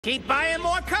Keep buying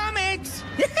more comics!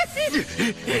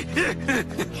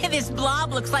 This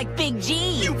blob looks like Big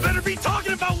G. You better be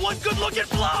talking about one good-looking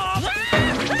blob!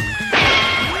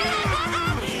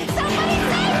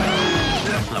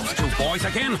 Those two boys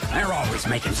again? They're always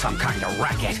making some kind of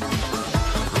racket.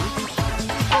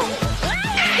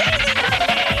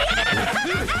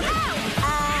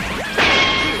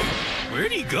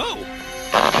 Where'd he go?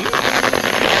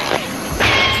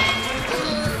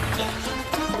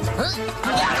 Man,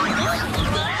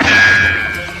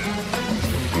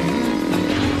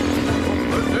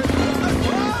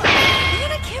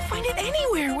 I can't find it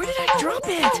anywhere. Where did I drop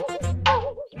it?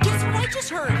 Guess what I just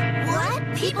heard?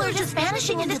 What? People are just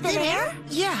vanishing into thin air?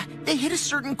 Yeah, they hit a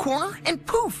certain corner and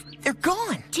poof, they're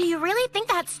gone. Do you really think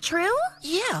that's true?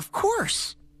 Yeah, of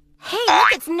course. Hey,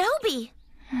 look, it's Nobi.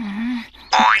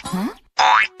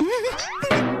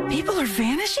 People are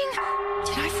vanishing?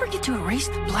 Did I forget to erase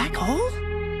the black hole?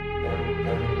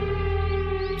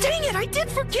 Dang it, I did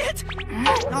forget!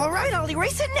 All right, I'll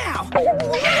erase it now.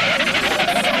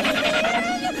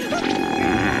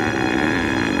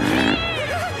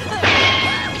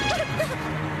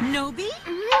 Nobi?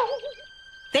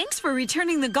 Thanks for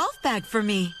returning the golf bag for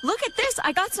me. Look at this,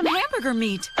 I got some hamburger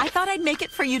meat. I thought I'd make it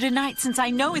for you tonight since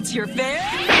I know it's your favorite.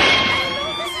 Oh,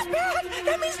 no, this is bad.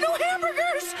 That means no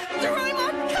hamburgers.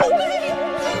 Doraemon, help me.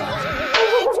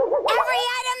 Every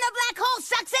item the black hole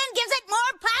sucks in gives it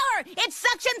more power. Its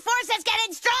suction force is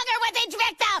getting stronger with each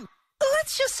victim.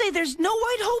 Let's just say there's no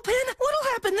white hole pin. What'll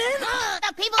happen then?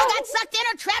 The people who got sucked in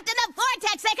are trapped in the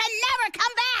vortex. They can never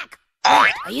come back.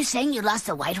 Wait, are you saying you lost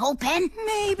the white hole pen?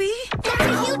 Maybe. That's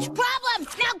a huge problem.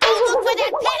 Now go look for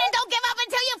that pen and don't give up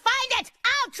until you find it.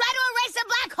 I'll try to erase the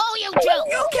black hole, you two.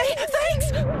 Okay, thanks.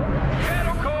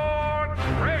 Kettle corn!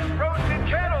 Fresh roasted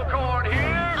kettle corn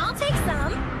here! I'll take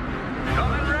some.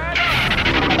 Coming right up!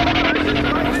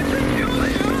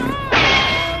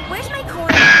 Where's my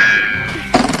corn?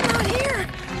 Not here.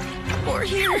 Or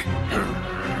here.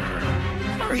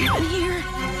 Or even here.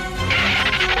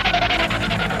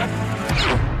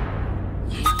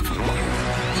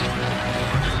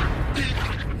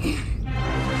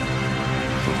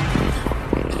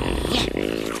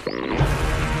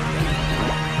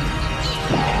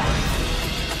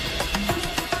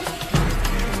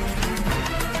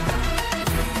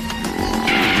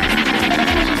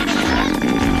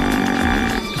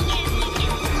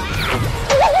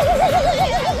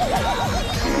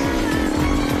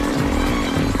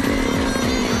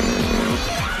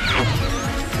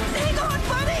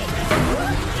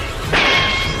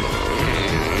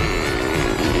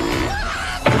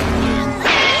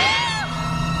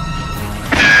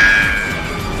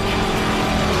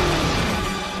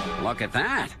 Look at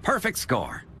that. Perfect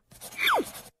score.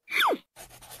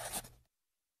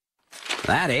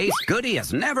 That ace goody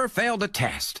has never failed a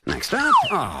test. Next up,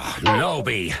 oh,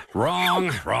 Nobi.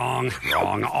 Wrong, wrong,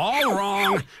 wrong, all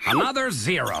wrong. Another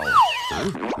 0.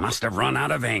 Huh? Must have run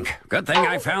out of ink. Good thing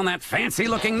I found that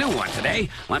fancy-looking new one today.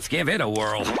 Let's give it a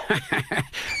whirl.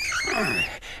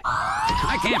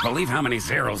 I can't believe how many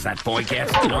zeros that boy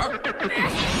gets.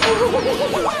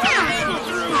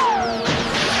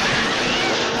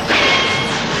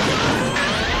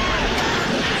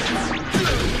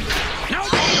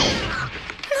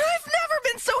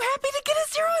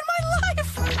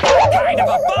 What kind of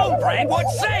a bone brain would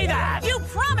say that? You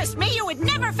promised me you would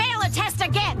never fail a test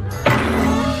again.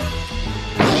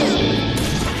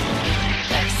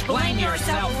 Explain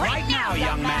yourself right now,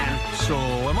 young man. So,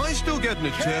 am I still getting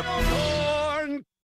a tip?